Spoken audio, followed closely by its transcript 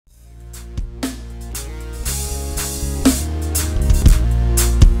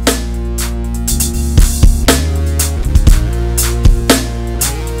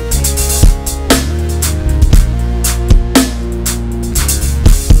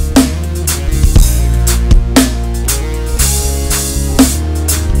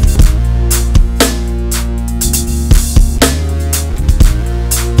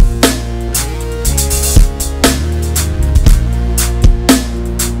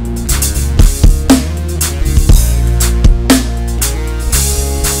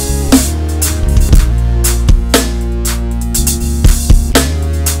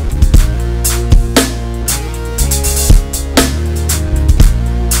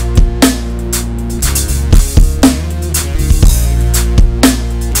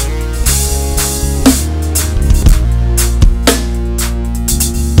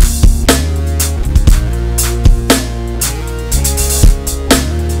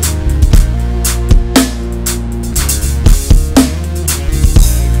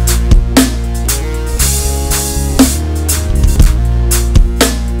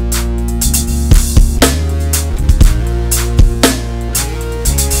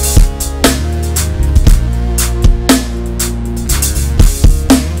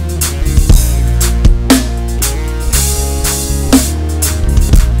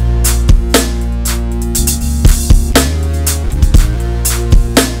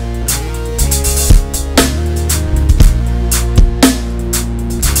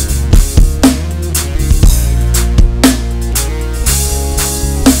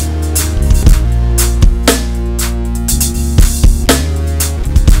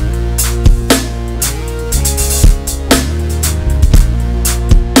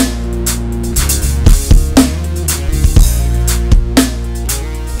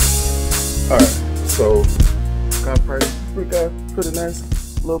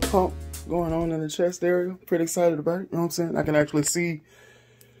pump going on in the chest area. Pretty excited about it. You know what I'm saying? I can actually see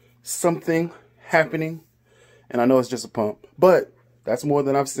something happening. And I know it's just a pump. But that's more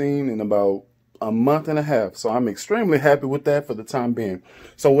than I've seen in about a month and a half. So I'm extremely happy with that for the time being.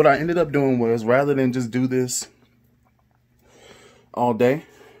 So what I ended up doing was, rather than just do this all day,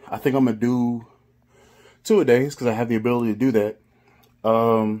 I think I'm going to do 2 a days because I have the ability to do that.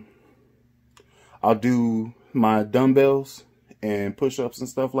 I'll do my dumbbells and push-ups and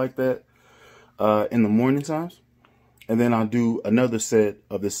stuff like that in the morning times. And then I'll do another set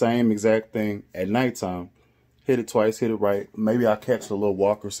of the same exact thing at nighttime. Hit it twice, hit it right. Maybe I'll catch a little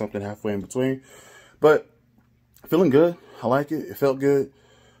walk or something halfway in between. But feeling good. I like it. It felt good.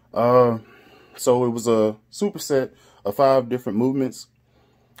 So it was a superset of 5 different movements.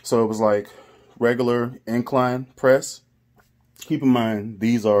 So it was like regular incline press. Keep in mind,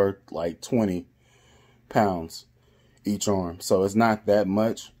 these are like 20 pounds each arm. So it's not that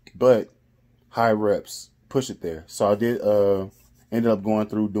much, but high reps push it there. So I did ended up going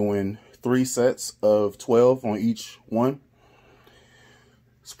through doing 3 sets of 12 on each one.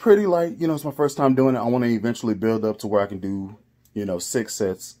 It's pretty light, you know, it's my first time doing it. I want to eventually build up to where I can do, you know, 6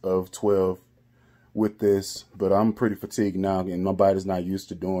 sets of 12 with this, but I'm pretty fatigued now and my body's not used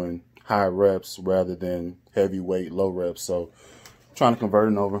to doing high reps rather than heavy weight, low reps. So I'm trying to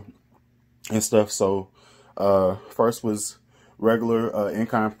convert it over and stuff. So first was regular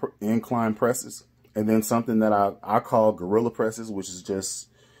incline presses, and then something that I call gorilla presses, which is just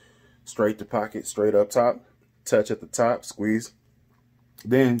straight to pocket, straight up top, touch at the top, squeeze.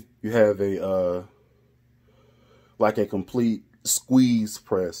 Then you have a like a complete squeeze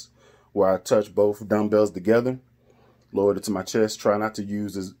press where I touch both dumbbells together, lower it to my chest, try not to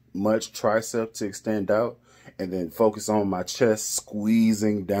use as much tricep to extend out, and then focus on my chest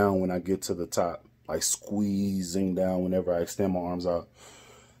squeezing down when I get to the top, like squeezing down whenever I extend my arms out.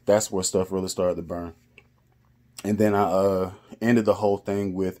 That's where stuff really started to burn. And then I ended the whole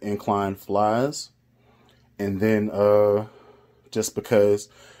thing with incline flies. And then just because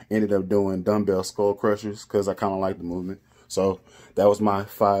I ended up doing dumbbell skull crushers because I kind of like the movement. So that was my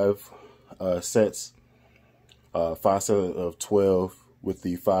 5 sets, 5 sets of 12 with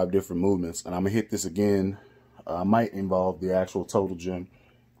the 5 different movements. And I'm going to hit this again. I might involve the actual total gym.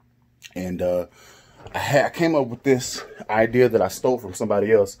 And I came up with this idea that I stole from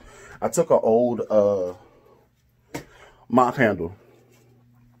somebody else. I took an old mop handle,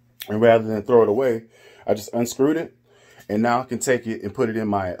 and rather than throw it away, I just unscrewed it, and now I can take it and put it in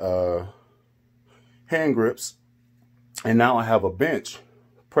my hand grips, and now I have a bench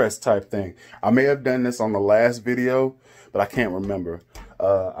press type thing. I may have done this on the last video, but I can't remember.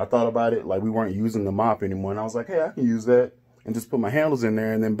 I thought about it, like we weren't using the mop anymore, and I was like, hey, I can use that and just put my handles in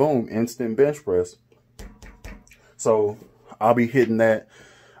there, and then boom, instant bench press. So I'll be hitting that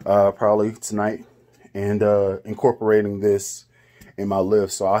probably tonight and incorporating this in my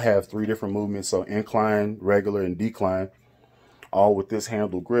lift. So I'll have 3 different movements, so incline, regular, and decline, all with this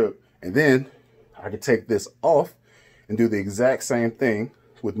handle grip. And then I can take this off and do the exact same thing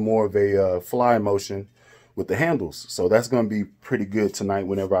with more of a fly motion with the handles. So that's going to be pretty good tonight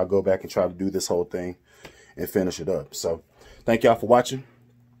whenever I go back and try to do this whole thing and finish it up. So thank y'all for watching.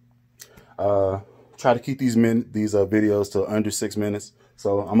 Try to keep these videos to under 6 minutes.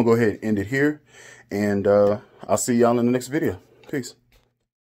 So I'm gonna go ahead and end it here, and I'll see y'all in the next video. Peace.